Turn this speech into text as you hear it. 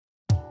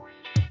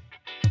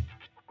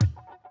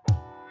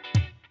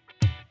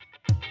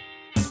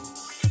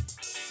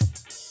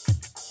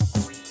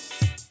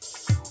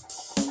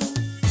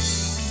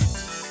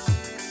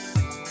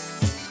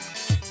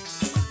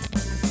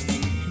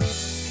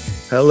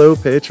Hello,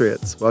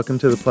 Patriots. Welcome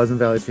to the Pleasant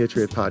Valley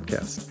Patriot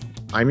Podcast.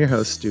 I'm your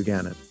host, Stu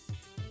Gannon.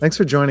 Thanks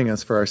for joining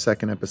us for our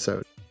second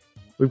episode.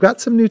 We've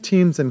got some new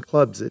teams and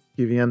clubs at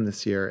PVM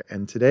this year,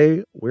 and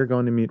today we're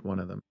going to meet one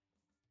of them.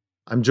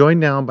 I'm joined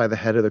now by the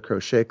head of the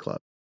Crochet Club.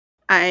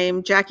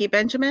 I'm Jackie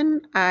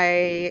Benjamin.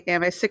 I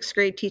am a sixth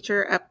grade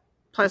teacher at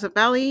Pleasant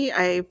Valley.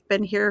 I've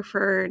been here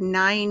for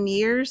 9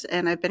 years,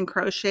 and I've been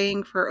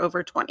crocheting for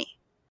over 20.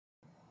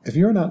 If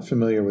you're not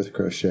familiar with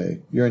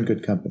crochet, you're in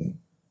good company.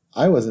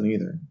 I wasn't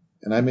either,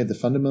 and I made the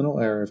fundamental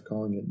error of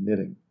calling it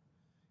knitting.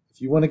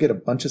 If you want to get a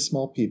bunch of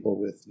small people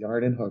with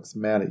yarn and hooks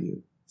mad at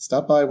you,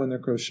 stop by when they're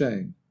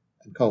crocheting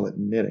and call it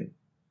knitting.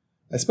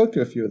 I spoke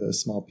to a few of those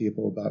small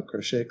people about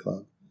Crochet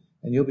Club,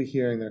 and you'll be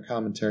hearing their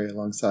commentary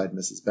alongside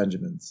Mrs.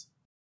 Benjamin's.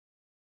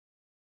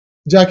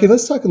 Jackie,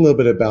 let's talk a little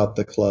bit about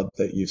the club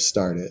that you've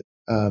started.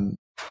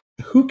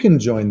 Who can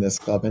join this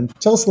club, and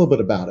tell us a little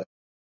bit about it.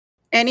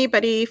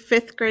 Anybody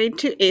 5th grade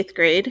to 8th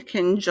grade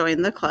can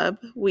join the club.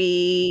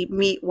 We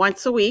meet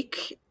once a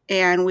week,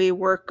 and we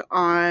work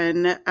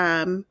on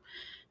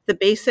the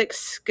basic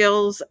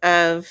skills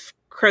of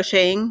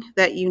crocheting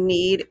that you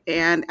need.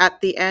 And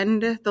at the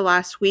end, the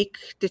last week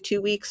to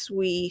 2 weeks,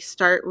 we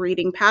start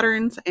reading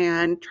patterns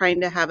and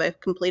trying to have a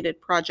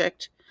completed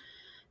project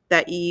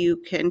that you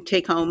can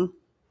take home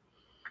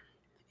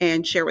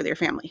and share with your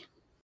family.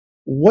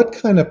 What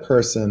kind of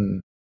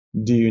person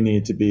do you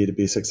need to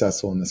be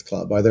successful in this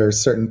club? Are there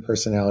certain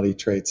personality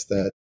traits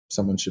that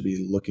someone should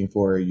be looking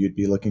for or you'd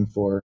be looking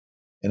for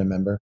in a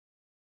member?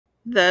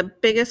 The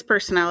biggest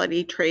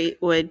personality trait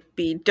would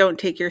be don't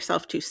take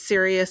yourself too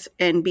serious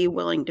and be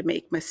willing to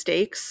make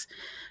mistakes.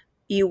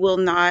 You will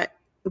not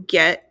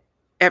get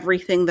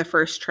everything the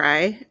first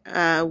try.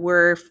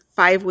 We're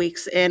 5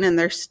 weeks in, and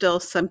there's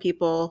still some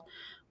people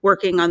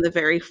working on the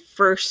very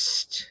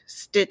first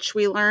stitch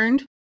we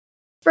learned.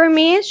 For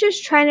me, it's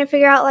just trying to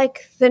figure out,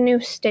 the new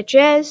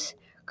stitches.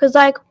 Because,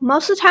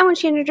 most of the time when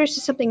she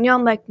introduces something new,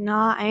 I'm like,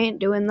 nah, I ain't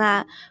doing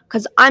that.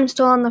 Because I'm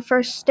still on the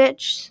first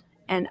stitch,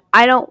 and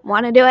I don't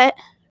want to do it.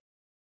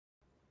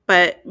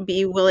 But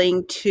be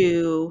willing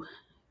to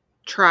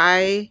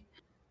try,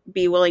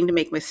 be willing to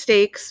make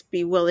mistakes,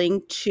 be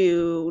willing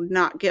to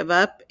not give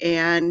up,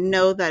 and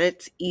know that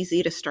it's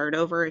easy to start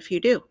over if you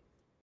do.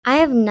 I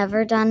have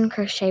never done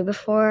crochet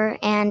before,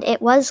 and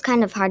it was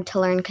kind of hard to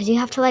learn because you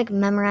have to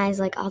memorize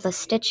all the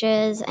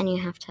stitches, and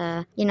you have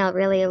to,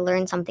 really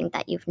learn something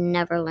that you've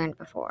never learned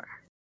before.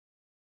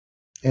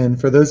 And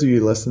for those of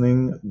you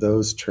listening,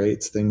 those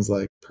traits, things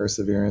like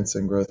perseverance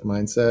and growth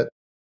mindset,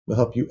 will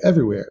help you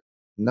everywhere,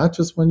 not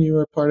just when you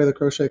are part of the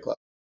Crochet Club.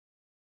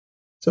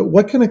 So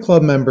what can a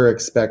club member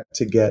expect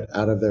to get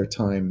out of their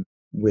time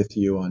with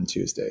you on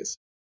Tuesdays?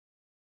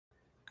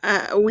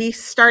 We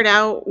start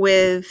out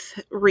with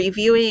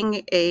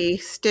reviewing a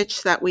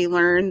stitch that we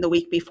learned the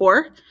week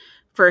before.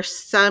 For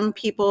some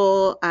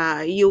people,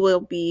 you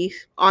will be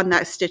on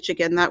that stitch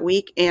again that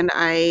week, and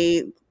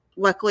I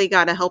luckily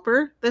got a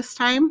helper this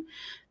time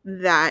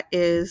that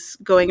is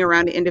going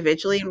around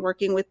individually and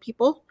working with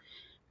people.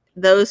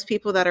 Those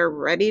people that are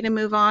ready to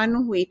move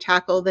on, we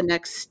tackle the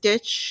next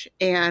stitch,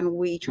 and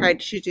we try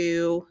to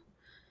do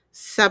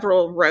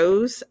several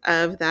rows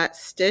of that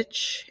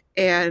stitch,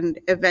 and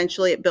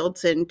eventually it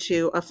builds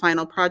into a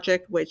final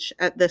project, which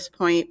at this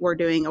point we're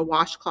doing a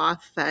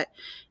washcloth that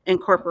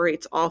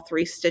incorporates all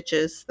 3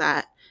 stitches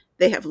that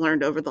they have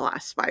learned over the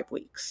last 5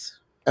 weeks.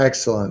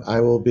 Excellent. I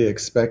will be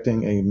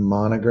expecting a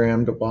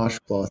monogrammed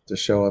washcloth to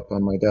show up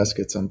on my desk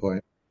at some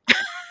point.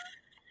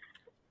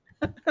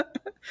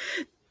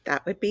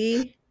 That would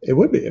be It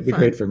would be. It'd be fun.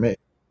 Great for me.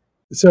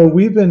 So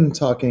we've been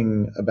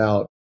talking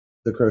about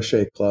the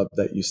Crochet Club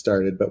that you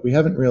started, but we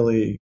haven't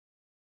really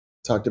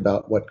talked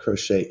about what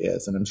crochet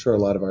is, and I'm sure a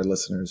lot of our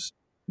listeners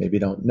maybe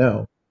don't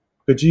know.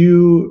 Could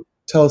you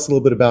tell us a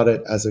little bit about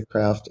it as a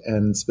craft,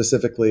 and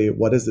specifically,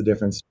 what is the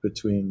difference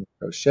between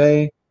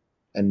crochet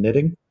and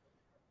knitting?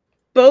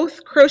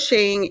 Both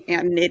crocheting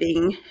and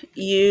knitting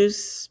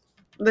use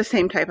the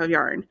same type of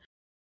yarn.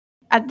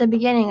 At the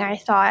beginning, I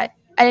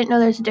didn't know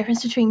there's a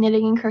difference between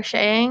knitting and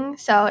crocheting,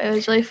 so it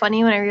was really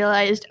funny when I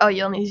realized,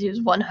 you only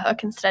use one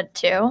hook instead of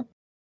 2.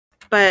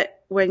 But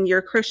when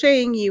you're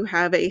crocheting, you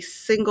have a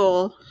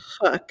single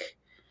hook,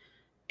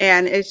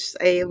 and it's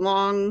a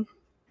long,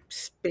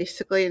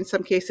 basically in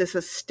some cases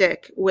a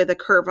stick with a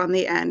curve on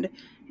the end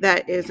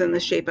that is in the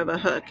shape of a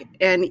hook.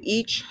 And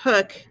each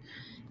hook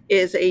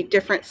is a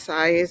different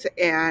size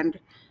and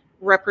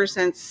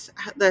represents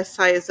the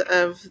size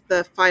of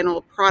the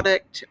final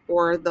product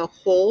or the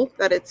hole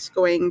that it's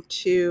going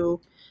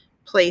to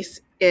place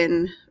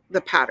in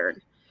the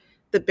pattern.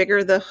 The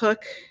bigger the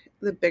hook,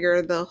 the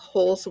bigger the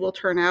holes will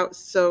turn out.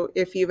 So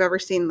if you've ever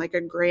seen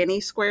a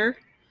granny square,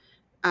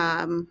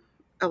 a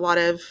lot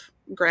of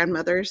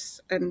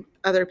grandmothers and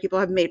other people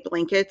have made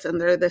blankets,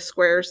 and they're the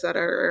squares that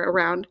are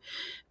around.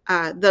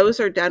 Those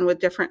are done with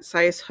different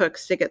size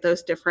hooks to get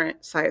those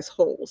different size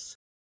holes.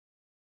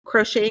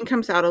 Crocheting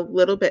comes out a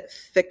little bit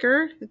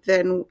thicker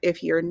than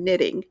if you're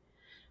knitting.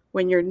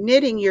 When you're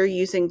knitting, you're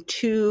using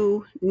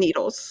 2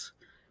 needles.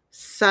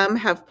 Some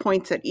have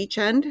points at each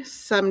end.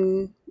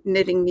 Some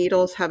knitting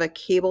needles have a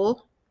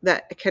cable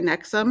that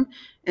connects them,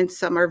 and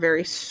some are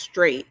very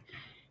straight.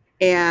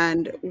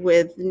 And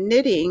with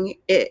knitting,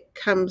 it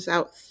comes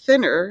out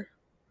thinner,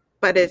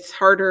 but it's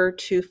harder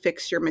to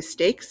fix your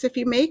mistakes if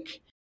you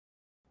make.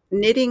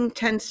 Knitting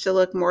tends to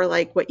look more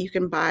like what you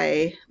can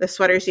buy, the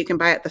sweaters you can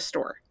buy at the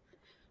store,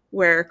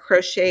 where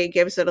crochet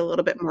gives it a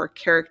little bit more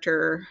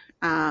character.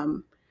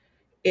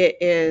 It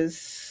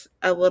is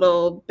a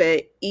little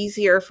bit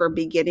easier for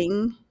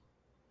beginning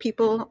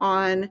people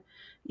on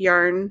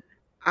yarn.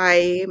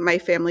 My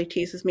family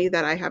teases me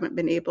that I haven't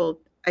been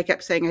able, I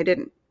kept saying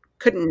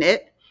couldn't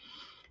knit.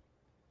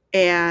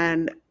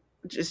 And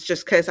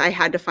just because I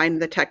had to find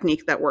the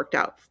technique that worked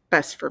out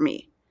best for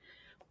me.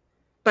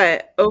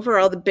 But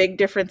overall, the big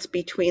difference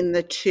between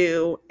the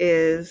two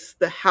is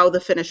how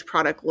the finished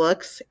product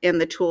looks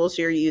and the tools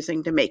you're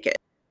using to make it.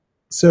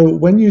 So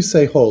when you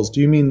say holes, do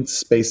you mean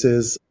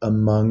spaces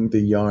among the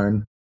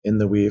yarn in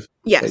the weave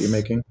Yes. that you're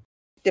making?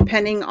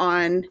 Depending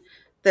on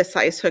the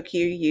size hook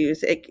you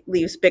use, it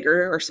leaves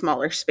bigger or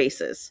smaller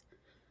spaces,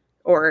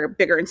 or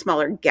bigger and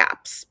smaller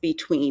gaps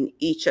between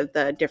each of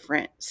the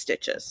different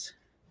stitches.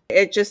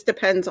 It just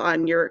depends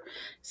on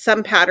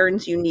some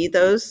patterns you need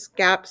those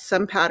gaps,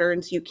 some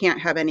patterns you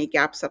can't have any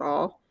gaps at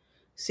all.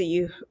 So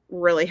you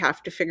really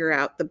have to figure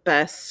out the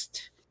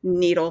best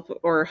needle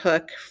or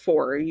hook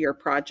for your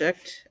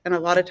project. And a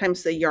lot of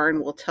times the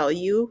yarn will tell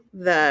you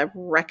the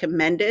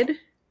recommended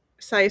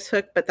size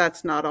hook, but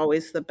that's not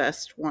always the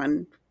best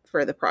one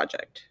for the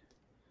project.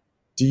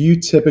 Do you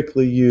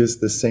typically use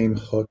the same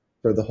hook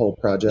for the whole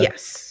project?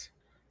 Yes.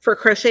 For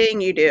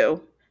crocheting, you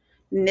do.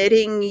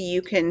 Knitting,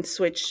 you can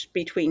switch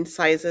between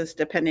sizes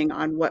depending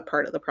on what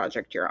part of the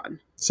project you're on.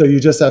 So you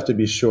just have to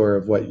be sure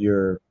of what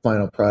your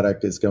final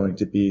product is going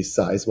to be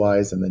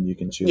size-wise, and then you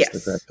can choose the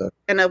correct hook.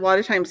 And a lot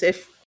of times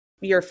if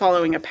you're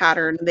following a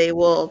pattern, they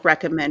will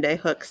recommend a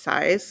hook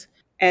size.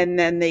 And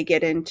then they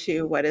get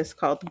into what is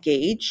called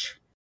gauge,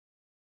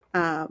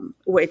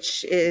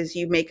 which is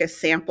you make a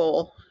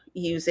sample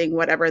using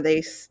whatever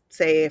they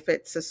say if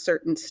it's a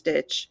certain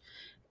stitch.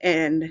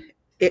 And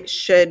it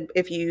should,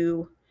 if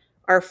you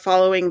are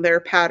following their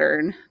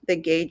pattern, the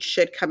gauge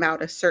should come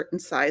out a certain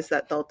size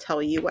that they'll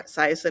tell you what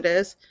size it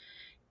is.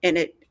 And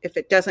if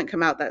it doesn't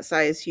come out that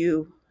size,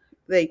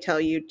 they tell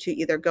you to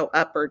either go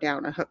up or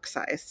down a hook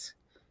size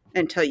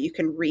until you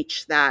can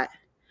reach that.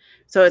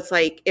 So it's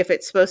like if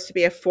it's supposed to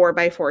be a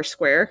 4x4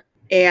 square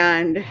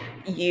and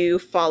you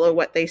follow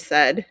what they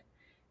said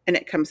and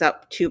it comes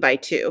out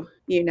 2x2,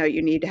 you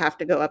need to have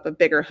to go up a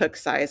bigger hook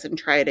size and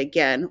try it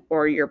again,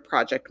 or your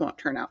project won't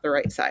turn out the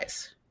right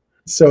size.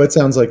 So it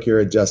sounds like you're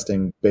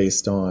adjusting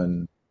based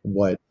on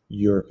what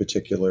your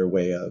particular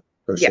way of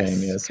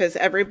crocheting is. Because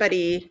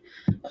everybody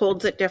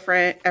holds it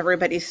different.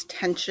 Everybody's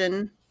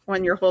tension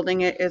when you're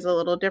holding it is a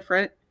little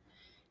different.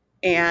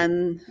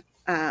 And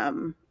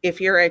if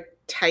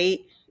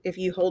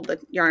you hold the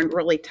yarn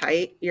really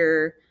tight,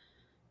 your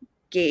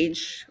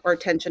gauge or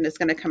tension is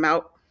going to come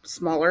out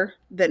smaller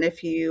than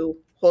if you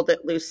hold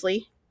it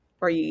loosely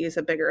or you use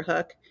a bigger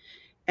hook,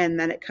 and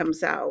then it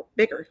comes out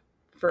bigger,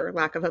 for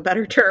lack of a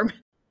better term.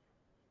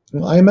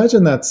 Well, I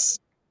imagine that's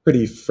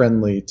pretty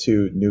friendly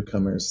to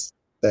newcomers,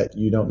 that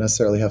you don't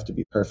necessarily have to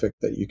be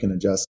perfect, that you can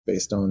adjust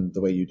based on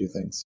the way you do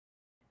things.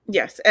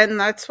 Yes, and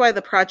that's why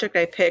the project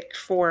I picked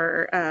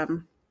for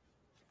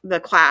the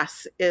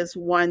class is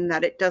one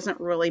that it doesn't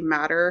really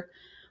matter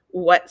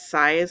what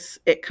size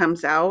it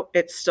comes out,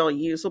 it's still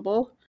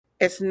usable.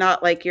 It's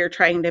not like you're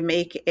trying to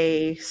make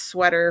a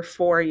sweater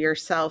for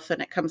yourself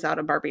and it comes out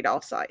a Barbie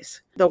doll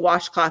size. The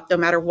washcloth, no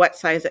matter what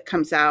size it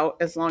comes out,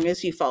 as long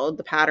as you followed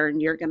the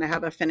pattern, you're going to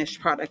have a finished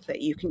product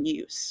that you can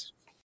use.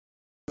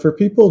 For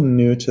people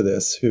new to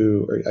this,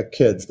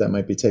 kids that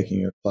might be taking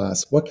your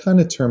class, what kind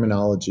of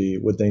terminology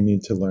would they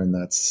need to learn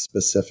that's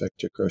specific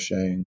to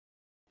crocheting?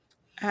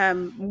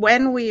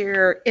 When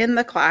we're in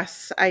the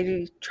class,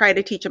 I try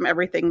to teach them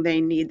everything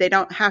they need. They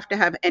don't have to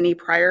have any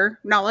prior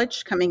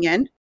knowledge coming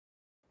in,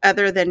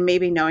 other than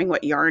maybe knowing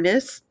what yarn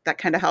is. That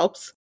kind of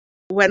helps.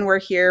 When we're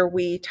here,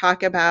 we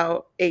talk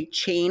about a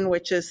chain,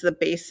 which is the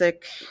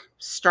basic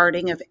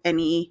starting of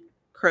any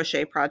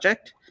crochet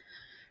project.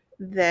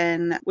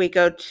 Then we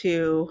go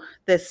to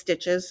the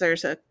stitches.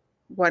 There's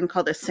one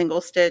called a single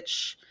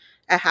stitch,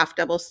 a half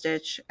double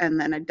stitch, and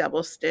then a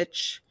double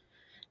stitch.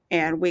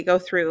 And we go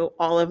through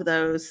all of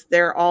those.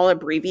 They're all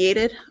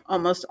abbreviated.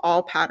 Almost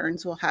all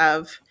patterns will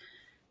have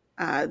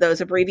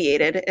those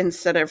abbreviated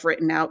instead of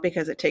written out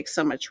because it takes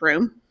so much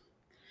room.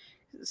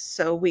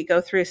 So we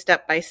go through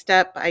step by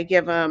step. I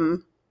give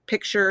them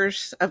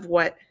pictures of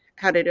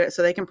how to do it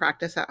so they can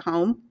practice at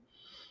home.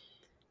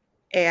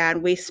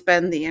 And we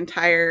spend the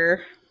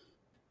entire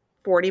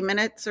 40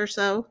 minutes or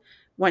so,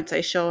 once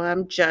I show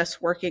them,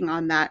 just working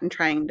on that and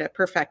trying to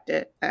perfect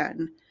it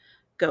and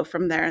go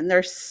from there. And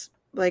there's,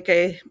 like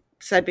I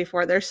said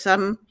before, there's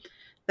some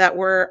that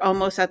were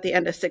almost at the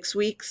end of 6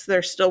 weeks.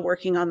 They're still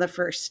working on the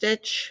first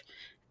stitch.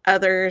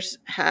 Others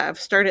have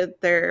started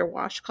their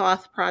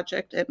washcloth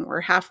project and we're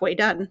halfway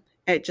done.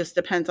 It just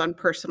depends on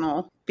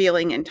personal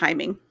feeling and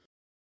timing.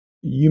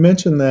 You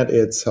mentioned that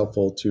it's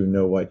helpful to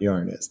know what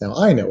yarn is. Now,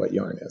 I know what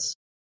yarn is,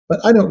 but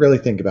I don't really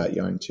think about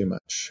yarn too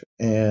much.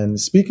 And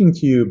speaking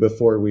to you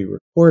before we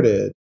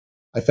recorded,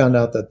 I found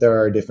out that there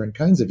are different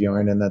kinds of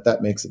yarn and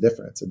that makes a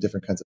difference, and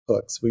different kinds of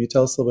hooks. Will you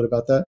tell us a little bit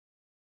about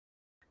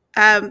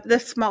that? The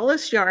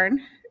smallest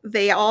yarn,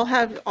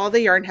 all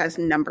the yarn has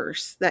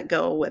numbers that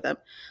go with them.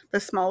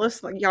 The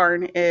smallest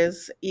yarn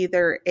is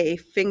either a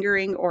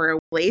fingering or a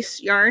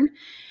lace yarn.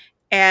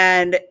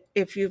 And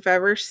if you've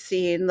ever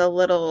seen the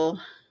little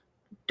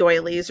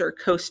doilies or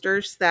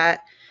coasters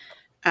that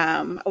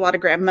a lot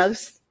of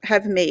grandmas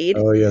have made,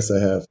 Oh, yes, I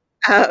have.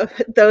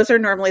 those are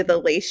normally the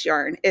lace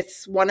yarn.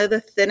 It's one of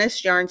the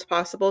thinnest yarns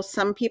possible.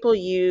 Some people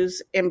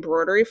use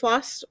embroidery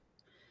floss,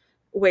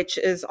 which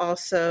is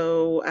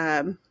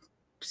also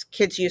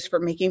kids use for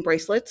making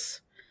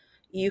bracelets.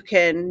 You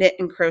can knit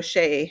and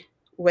crochet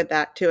with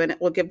that too, and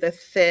it will give the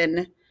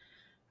thin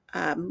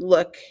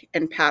look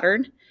and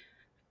pattern.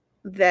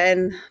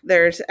 Then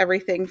there's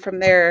everything from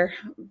there.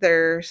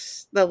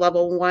 There's the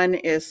level 1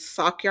 is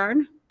sock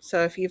yarn.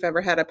 So if you've ever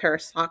had a pair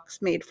of socks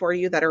made for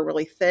you that are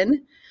really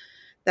thin,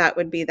 that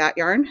would be that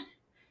yarn.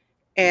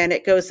 And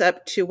it goes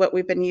up to what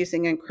we've been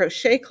using in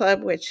Crochet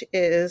Club, which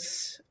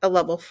is a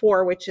level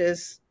 4, which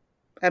is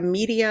a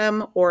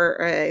medium or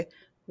a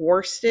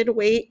worsted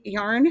weight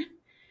yarn.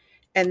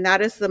 And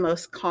that is the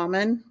most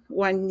common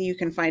one you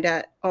can find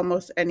at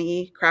almost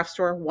any craft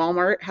store.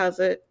 Walmart has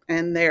it,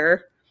 and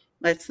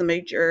that's the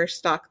major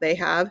stock they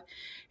have.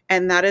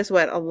 And that is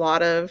what a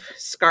lot of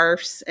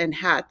scarves and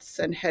hats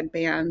and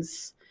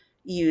headbands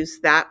use,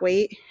 that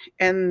weight.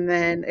 And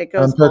then it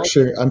goes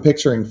I'm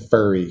picturing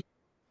furry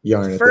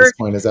yarn at this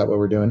point. Is that what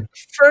we're doing?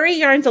 Furry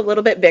yarn's a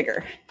little bit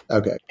bigger.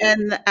 Okay.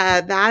 And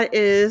that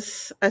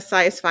is a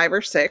size 5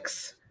 or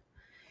 6.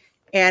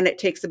 And it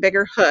takes a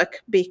bigger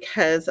hook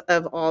because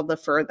of all the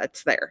fur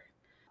that's there.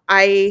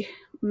 I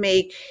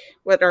make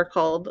what are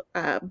called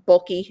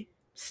bulky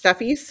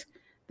stuffies.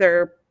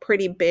 They're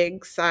pretty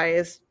big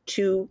size,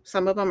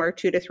 some of them are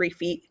 2 to 3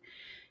 feet.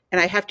 And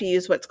I have to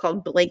use what's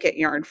called blanket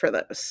yarn for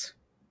those.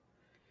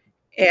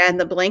 And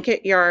the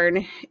blanket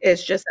yarn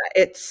is just,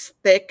 it's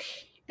thick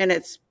and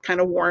it's kind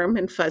of warm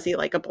and fuzzy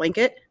like a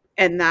blanket.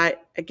 And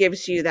that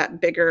gives you that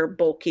bigger,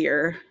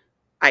 bulkier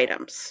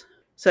items.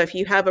 So if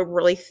you have a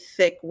really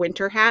thick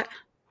winter hat,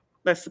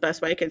 that's the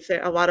best way I could say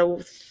it. A lot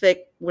of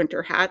thick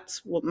winter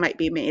hats might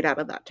be made out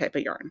of that type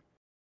of yarn.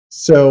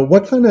 So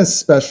what kind of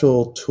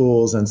special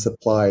tools and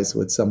supplies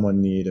would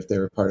someone need if they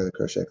were part of the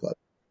Crochet Club?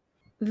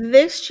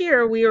 This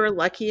year, we were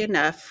lucky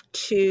enough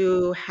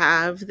to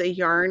have the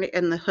yarn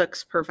and the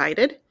hooks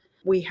provided.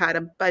 We had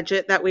a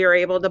budget that we were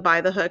able to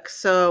buy the hooks.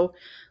 So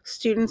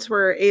students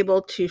were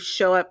able to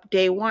show up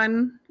day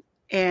one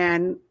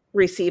and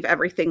receive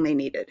everything they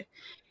needed.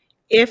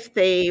 If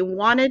they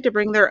wanted to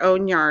bring their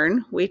own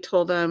yarn, we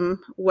told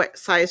them what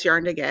size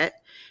yarn to get.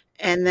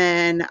 And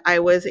then I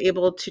was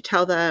able to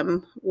tell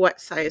them what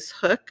size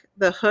hook.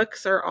 The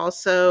hooks are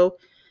also,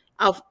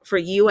 for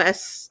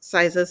US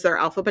sizes, they're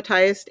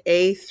alphabetized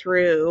A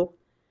through,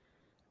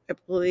 I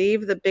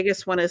believe the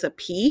biggest one is a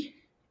P.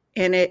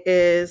 And it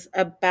is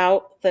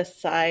about the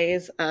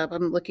size of,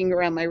 I'm looking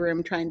around my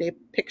room trying to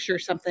picture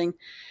something,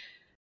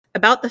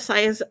 about the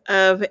size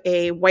of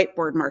a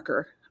whiteboard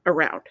marker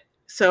around.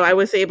 So I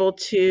was able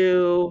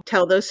to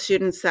tell those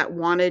students that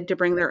wanted to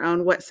bring their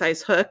own what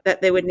size hook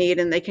that they would need,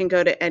 and they can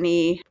go to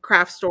any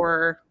craft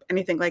store,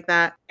 anything like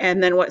that,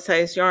 and then what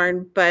size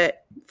yarn.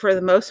 But for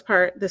the most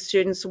part, the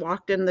students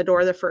walked in the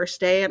door the first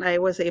day, and I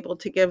was able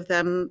to give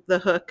them the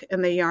hook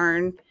and the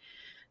yarn.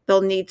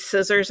 They'll need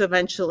scissors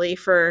eventually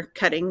for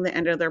cutting the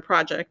end of their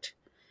project,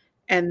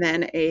 and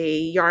then a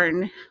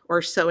yarn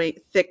or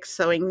thick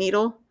sewing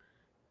needle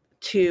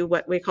to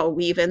what we call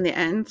weave in the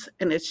ends.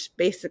 And it's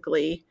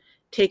basically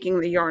taking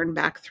the yarn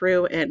back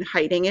through and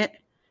hiding it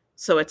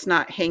so it's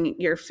not hanging,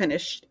 your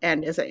finished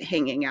end isn't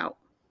hanging out.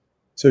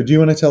 So do you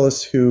want to tell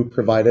us who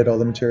provided all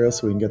the materials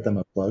so we can get them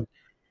a plug?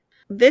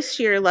 This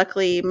year,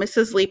 luckily,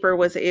 Mrs. Leeper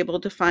was able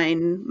to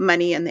find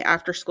money in the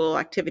after school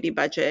activity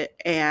budget.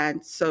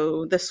 And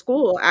so the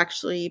school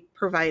actually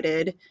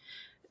provided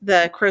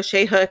the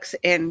crochet hooks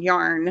and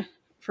yarn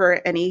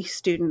for any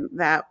student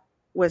that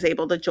was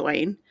able to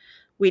join.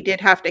 We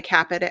did have to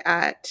cap it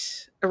at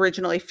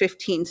originally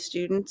 15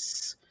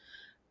 students,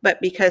 but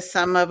because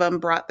some of them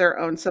brought their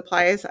own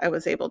supplies, I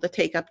was able to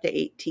take up to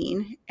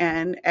 18,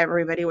 and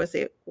everybody was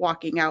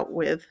walking out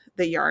with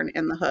the yarn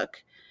and the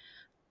hook.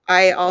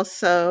 I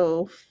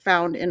also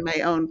found in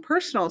my own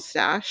personal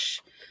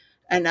stash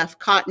enough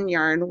cotton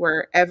yarn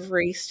where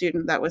every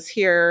student that was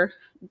here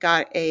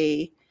got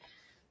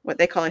what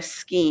they call a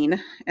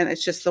skein, and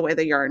it's just the way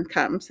the yarn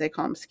comes. They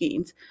call them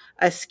skeins.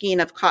 A skein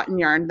of cotton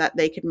yarn that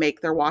they could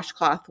make their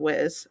washcloth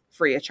with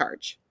free of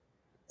charge.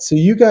 So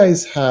you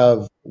guys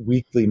have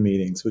weekly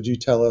meetings. Would you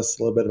tell us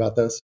a little bit about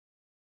those?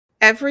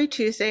 Every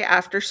Tuesday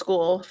after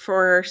school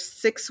for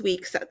 6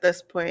 weeks at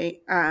this point,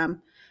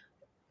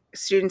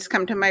 students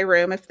come to my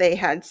room if they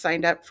had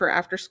signed up for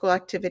after school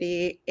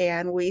activity,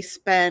 and we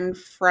spend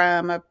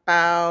from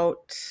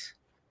about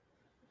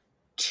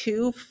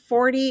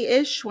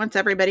 2:40-ish once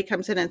everybody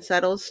comes in and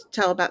settles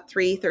till about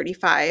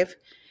 3:35,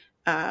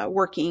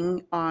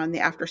 working on the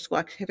after school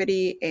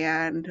activity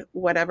and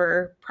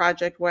whatever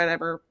project,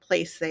 whatever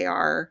place they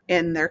are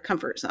in their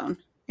comfort zone.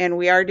 And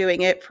we are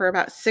doing it for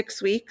about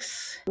 6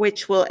 weeks,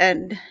 which will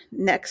end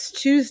next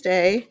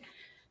Tuesday.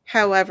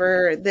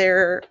 However,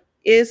 there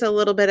is a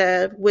little bit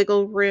of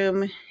wiggle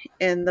room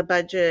in the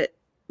budget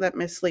that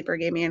Miss Sleeper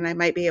gave me, and I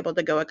might be able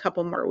to go a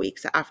couple more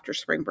weeks after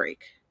spring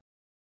break.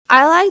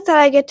 I like that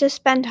I get to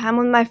spend time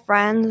with my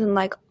friends and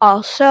like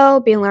also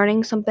be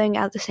learning something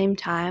at the same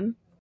time.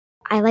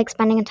 I like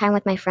spending time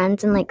with my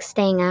friends and like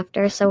staying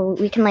after so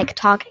we can like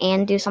talk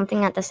and do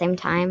something at the same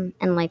time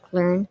and like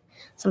learn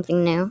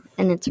something new,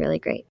 and it's really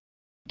great.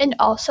 And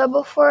also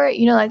before,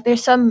 like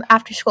there's some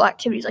after school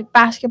activities like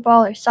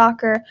basketball or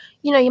soccer,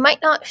 you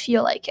might not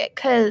feel like it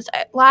because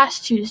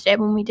last Tuesday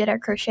when we did our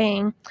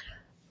crocheting,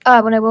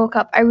 when I woke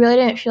up, I really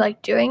didn't feel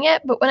like doing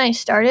it. But when I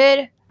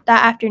started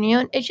that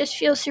afternoon, it just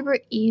feels super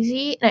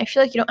easy. And I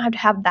feel like you don't have to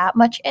have that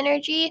much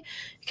energy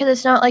because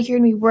it's not like you're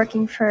going to be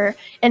working for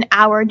an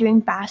hour doing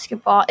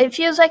basketball. It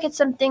feels like it's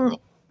something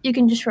you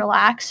can just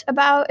relax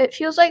about. It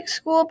feels like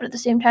school, but at the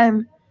same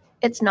time,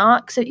 it's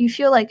not. So I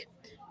feel like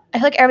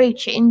everybody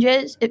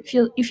changes.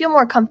 You feel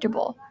more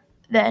comfortable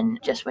than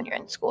just when you're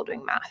in school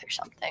doing math or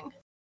something.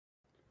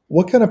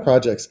 What kind of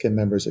projects can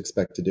members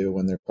expect to do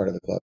when they're part of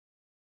the club?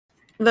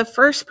 The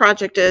first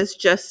project is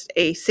just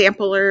a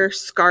sampler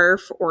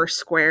scarf or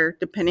square,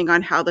 depending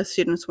on how the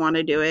students want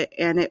to do it,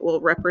 and it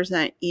will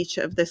represent each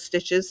of the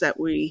stitches that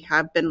we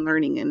have been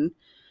learning in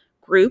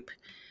group.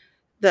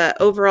 The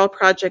overall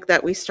project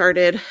that we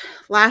started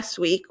last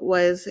week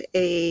was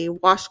a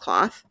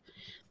washcloth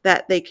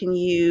that they can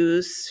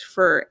use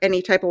for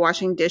any type of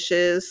washing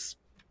dishes,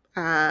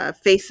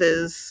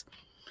 faces.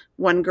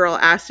 One girl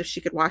asked if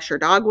she could wash her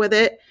dog with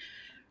it.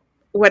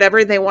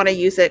 Whatever they want to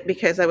use it,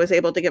 because I was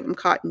able to give them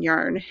cotton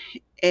yarn.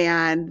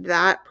 And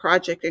that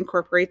project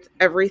incorporates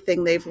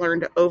everything they've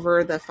learned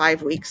over the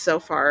 5 weeks so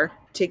far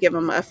to give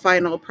them a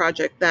final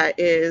project that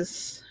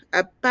is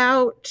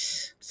about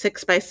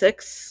 6 by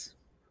 6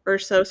 or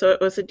so. So it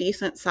was a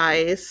decent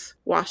size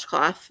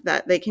washcloth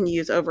that they can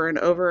use over and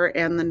over.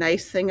 And the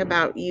nice thing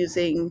about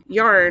using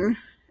yarn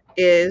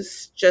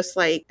is just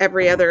like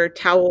every other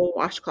towel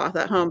washcloth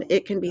at home,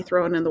 it can be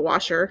thrown in the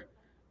washer,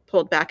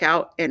 pulled back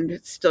out, and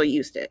still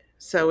used it.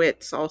 So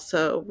it's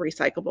also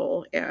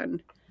recyclable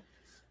and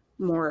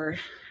more,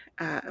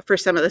 for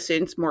some of the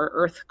students, more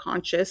earth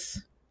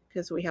conscious,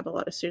 because we have a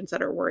lot of students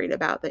that are worried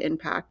about the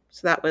impact.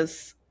 So that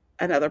was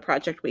another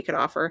project we could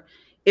offer.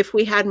 If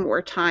we had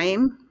more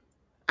time,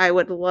 I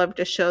would love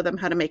to show them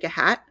how to make a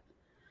hat,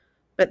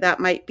 but that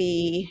might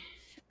be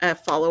a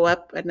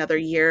follow-up another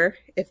year.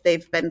 If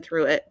they've been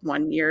through it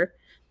 1 year,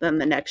 then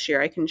the next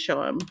year I can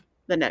show them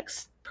the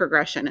next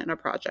progression in a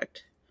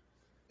project.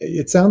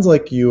 It sounds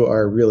like you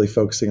are really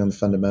focusing on the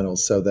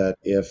fundamentals so that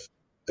if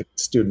a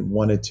student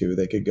wanted to,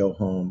 they could go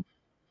home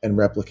and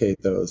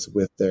replicate those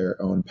with their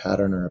own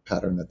pattern or a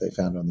pattern that they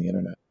found on the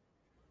internet.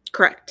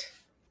 Correct.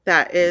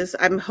 That is,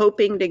 I'm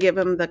hoping to give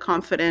them the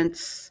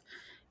confidence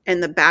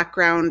and the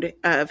background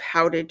of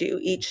how to do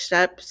each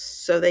step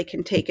so they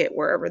can take it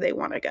wherever they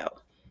want to go.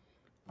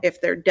 If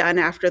they're done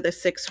after the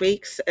 6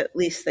 weeks, at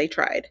least they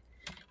tried.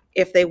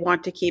 If they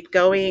want to keep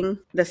going,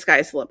 the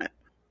sky's the limit.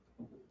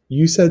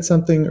 You said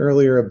something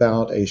earlier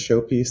about a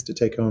showpiece to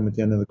take home at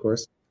the end of the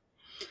course.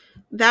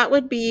 That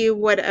would be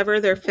whatever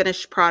their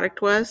finished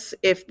product was.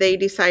 If they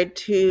decide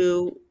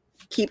to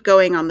keep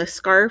going on the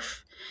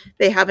scarf,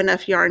 they have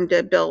enough yarn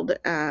to build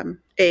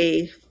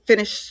a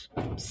finished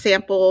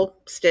sample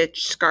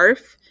stitch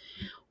scarf.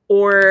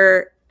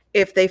 Or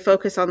if they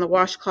focus on the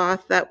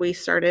washcloth that we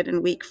started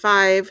in week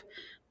 5,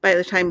 by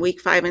the time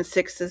week 5 and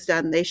 6 is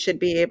done, they should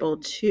be able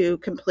to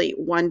complete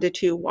 1 to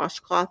 2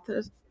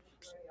 washcloths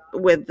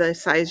with the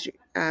size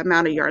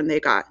amount of yarn they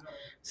got.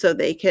 So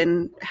they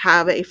can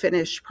have a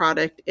finished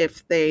product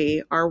if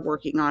they are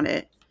working on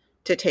it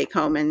to take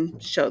home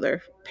and show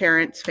their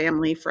parents,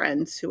 family,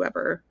 friends,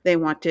 whoever they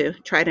want to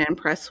try to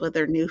impress with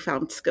their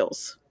newfound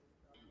skills.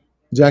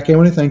 Jackie, I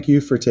want to thank you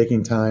for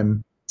taking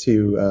time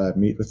to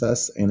meet with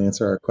us and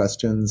answer our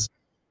questions.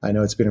 I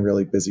know it's been a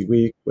really busy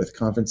week with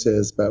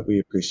conferences, but we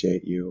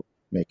appreciate you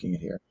making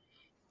it here.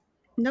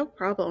 No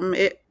problem.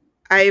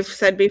 I've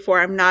said before,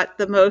 I'm not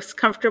the most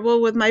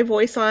comfortable with my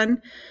voice on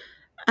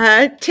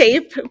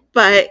tape,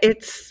 but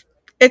it's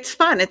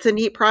fun. It's a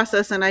neat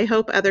process, and I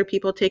hope other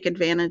people take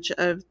advantage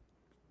of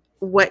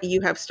what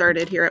you have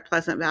started here at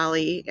Pleasant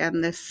Valley,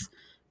 and this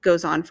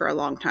goes on for a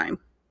long time.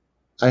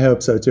 I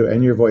hope so too,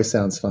 and your voice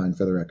sounds fine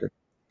for the record.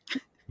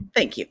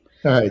 Thank you.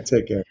 All right,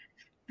 take care.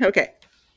 Okay.